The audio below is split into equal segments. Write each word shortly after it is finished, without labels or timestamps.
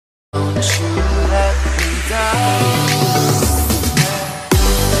Don't you let me down.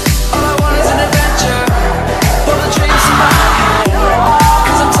 All I want is an adventure, all the dreams in my head,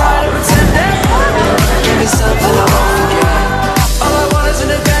 'cause I'm tired of pretending. Give me something I won't forget. All I want is an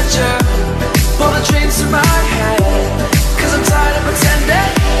adventure, all the dreams in my head, 'cause I'm tired of pretending.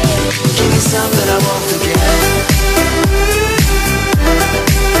 Give me something I won't forget.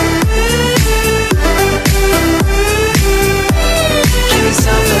 Give me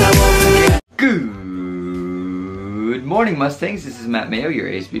something I won't forget. Good morning, Mustangs. This is Matt Mayo, your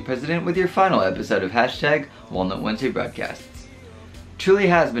ASB president, with your final episode of Hashtag Walnut Wednesday broadcasts. Truly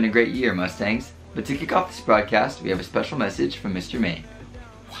has been a great year, Mustangs, but to kick off this broadcast, we have a special message from Mr. Maine.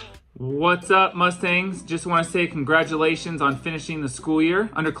 What's up, Mustangs? Just want to say congratulations on finishing the school year.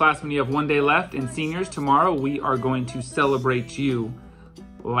 Underclassmen, you have 1 day left, and seniors, tomorrow we are going to celebrate you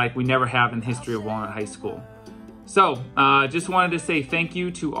like we never have in the history of Walnut High School. So, just wanted to say thank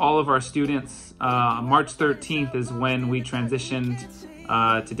you to all of our students. March 13th is when we transitioned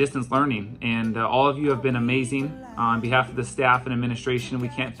to distance learning, and all of you have been amazing. On behalf of the staff and administration, we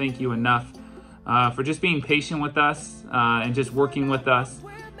can't thank you enough for just being patient with us and just working with us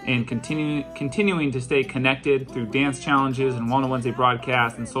and continuing to stay connected through dance challenges and Walnut Wednesday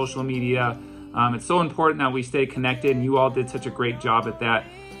broadcasts and social media. It's so important that we stay connected, and you all did such a great job at that.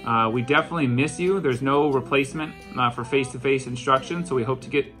 We definitely miss you. There's no replacement for face-to-face instruction, so we hope to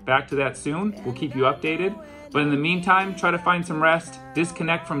get back to that soon. We'll keep you updated. But in the meantime, try to find some rest,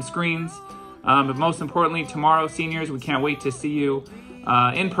 disconnect from screens. But most importantly, tomorrow, seniors, we can't wait to see you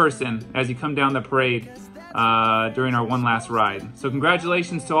in person as you come down the parade during our one last ride. So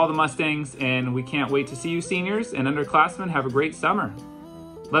congratulations to all the Mustangs, and we can't wait to see you, seniors, and underclassmen. Have a great summer.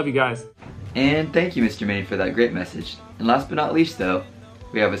 Love you guys. And thank you, Mr. Maine, for that great message. And last but not least, though,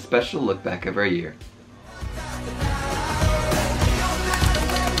 we have a special look back of our year.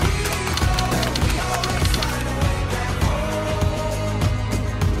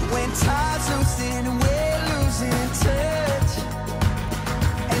 When time's losing and we're losing touch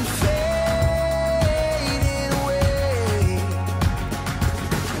and fading away,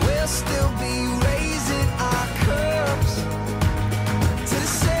 we'll still be raising our cups to the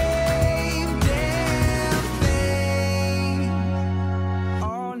same damn thing.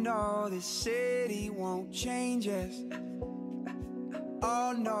 Oh no, this city won't change us.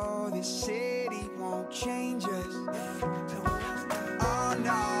 Oh no, this city won't change us. Oh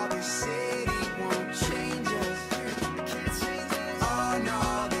no, this city won't change us. Oh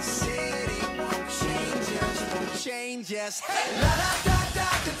no, this city won't change us. Won't change us. Hey, la da da da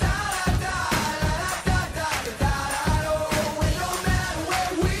da da da, la da da da da da. Oh, and no matter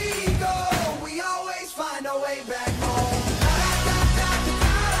where we go, we always find our way back home. La da da da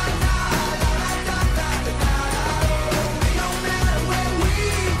da da, la da da da da. Oh, and no matter where we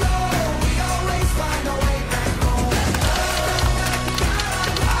go, we always find our way back home.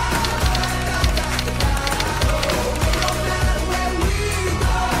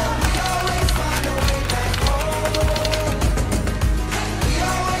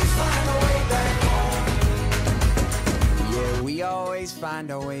 We always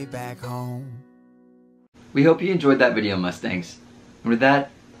find our way back home. We hope you enjoyed that video, Mustangs. And with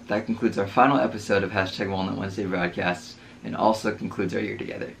that, that concludes our final episode of Hashtag Walnut Wednesday broadcasts, and also concludes our year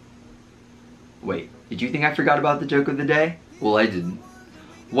together. Wait, did you think I forgot about the joke of the day? Well, I didn't.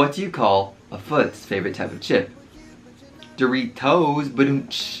 What do you call a foot's favorite type of chip? Doritos,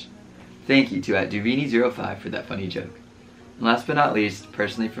 badoomch. Thank you to @Duvini05 for that funny joke. And last but not least,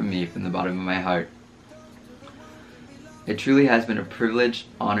 personally from me, from the bottom of my heart, it truly has been a privilege,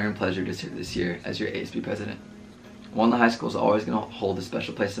 honor, and pleasure to serve this year as your ASB president. Walnut High School is always going to hold a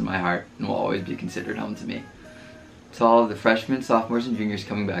special place in my heart and will always be considered home to me. To all of the freshmen, sophomores, and juniors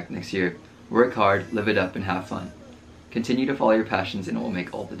coming back next year, work hard, live it up, and have fun. Continue to follow your passions, and it will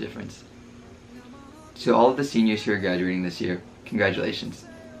make all the difference. To all of the seniors who are graduating this year, congratulations.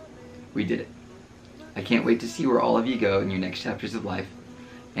 We did it. I can't wait to see where all of you go in your next chapters of life,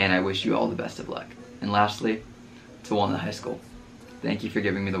 and I wish you all the best of luck. And lastly, to Walnut High School, thank you for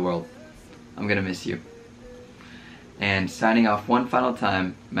giving me the world. I'm gonna miss you. And signing off one final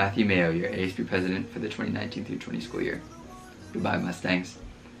time, Matthew Mayo, your ASB president for the 2019 through 20 school year. Goodbye, Mustangs.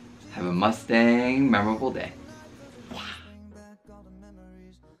 Have a Mustang memorable day.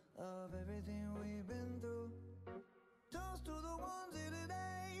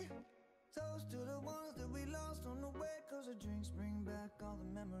 Drinks bring back all the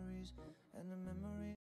memories and the memories.